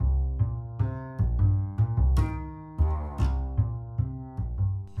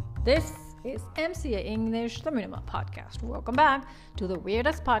This is MCA English, the Minimal Podcast. Welcome back to the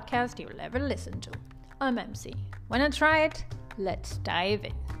weirdest podcast you'll ever listen to. I'm MC. Wanna try it? Let's dive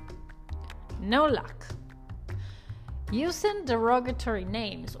in. No luck. Using derogatory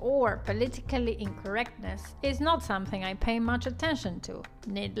names or politically incorrectness is not something I pay much attention to,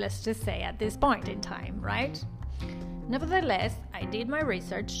 needless to say at this point in time, right? Nevertheless, I did my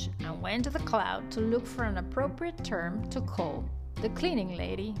research and went to the cloud to look for an appropriate term to call the cleaning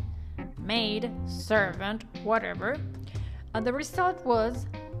lady, maid, servant, whatever, and the result was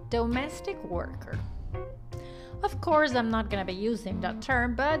domestic worker. Of course, I'm not going to be using that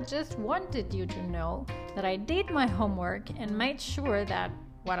term, but just wanted you to know that I did my homework and made sure that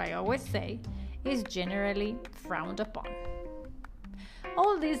what I always say is generally frowned upon.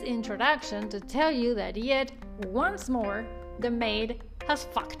 All this introduction to tell you that yet once more the maid has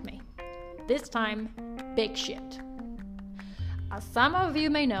fucked me. This time, big shit. As some of you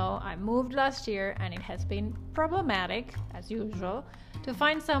may know, I moved last year and it has been problematic, as usual, to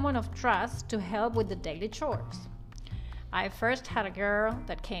find someone of trust to help with the daily chores. I first had a girl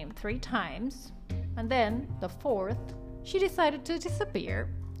that came 3 times, and then the 4th, she decided to disappear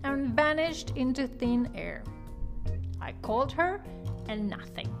and vanished into thin air. I called her and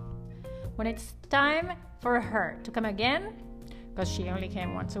nothing. When it's time for her to come again, because she only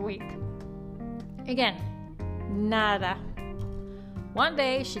came once a week, again, nada. One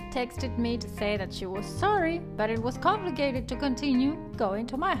day she texted me to say that she was sorry, but it was complicated to continue going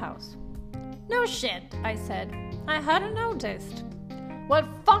to my house. No shit, I said. I hadn't noticed. Well,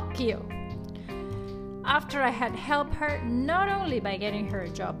 fuck you. After I had helped her not only by getting her a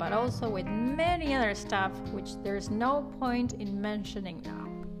job, but also with many other stuff, which there's no point in mentioning now.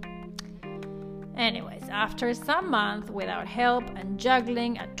 Anyways, after some months without help and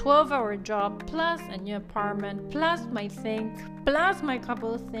juggling a 12-hour job, plus a new apartment, plus my sink, plus my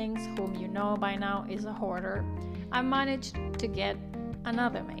couple of things, whom you know by now is a hoarder, I managed to get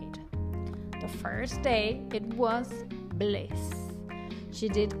another maid. The first day, it was bliss. She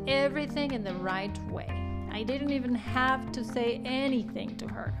did everything in the right way. I didn't even have to say anything to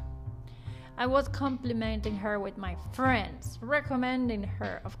her. I was complimenting her with my friends, recommending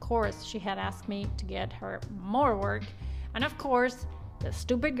her. Of course, she had asked me to get her more work. And of course, the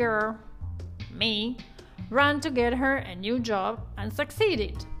stupid girl, me, ran to get her a new job and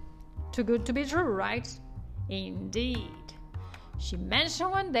succeeded. Too good to be true, right? Indeed. She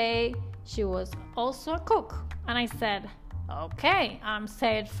mentioned one day she was also a cook. And I said, okay, I'm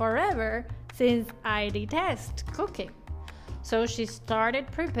said forever since I detest cooking. So she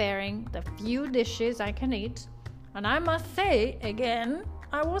started preparing the few dishes I can eat, and I must say, again,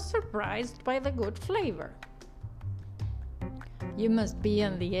 I was surprised by the good flavor. You must be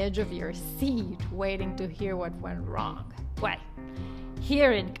on the edge of your seat waiting to hear what went wrong. Well,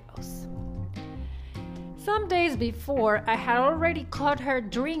 here it goes. Some days before, I had already caught her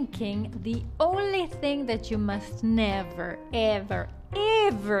drinking the only thing that you must never, ever,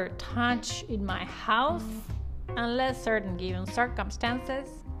 ever touch in my house, unless certain given circumstances.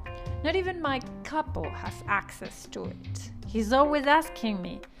 Not even my couple has access to it. He's always asking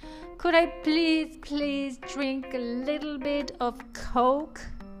me, could I please drink a little bit of Coke?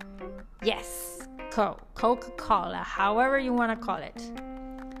 Yes, Coke, Coca-Cola, however you want to call it.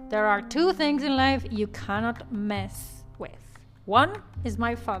 There are 2 things in life you cannot mess with. One is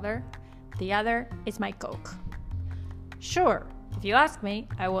my father, the other is my Coke. Sure, if you ask me,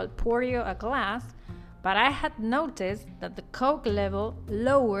 I will pour you a glass, but I had noticed that the Coke level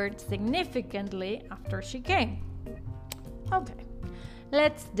lowered significantly after she came. Okay,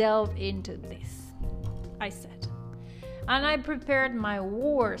 let's delve into this, I said. And I prepared my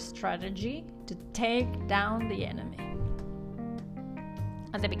war strategy to take down the enemy.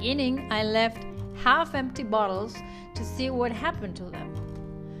 At the beginning, I left half-empty bottles to see what happened to them.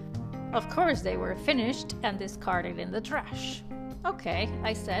 Of course, they were finished and discarded in the trash. Okay,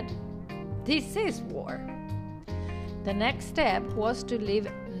 I said, this is war. The next step was to leave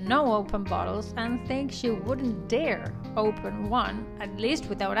no open bottles and think she wouldn't dare open one, at least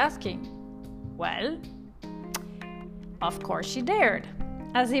without asking. Well, of course she dared,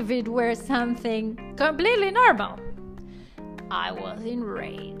 as if it were something completely normal. I was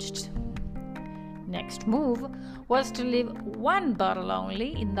enraged. Next move was to leave 1 bottle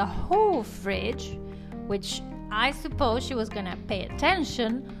only in the whole fridge, which I suppose she was gonna pay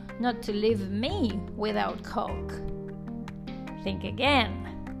attention not to leave me without Coke. Think again.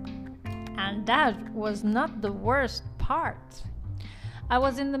 And that was not the worst part. I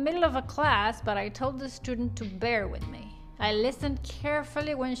was in the middle of a class, but I told the student to bear with me. I listened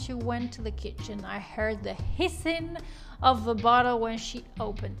carefully when she went to the kitchen. I heard the hissing of the bottle when she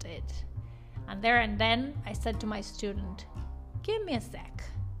opened it. And there and then, I said to my student, "Give me a sec."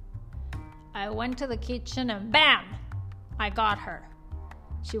 I went to the kitchen and bam! I got her.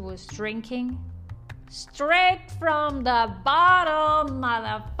 She was drinking straight from the bottle,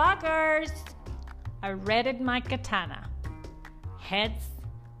 motherfuckers. I readied my katana. Heads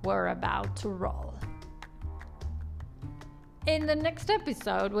were about to roll. In the next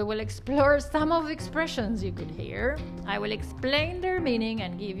episode, we will explore some of the expressions you could hear. I will explain their meaning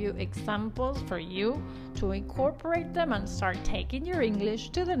and give you examples for you to incorporate them and start taking your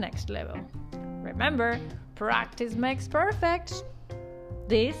English to the next level. Remember, practice makes perfect.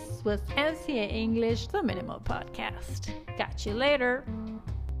 This was MCA English, the Minimal Podcast. Catch you later.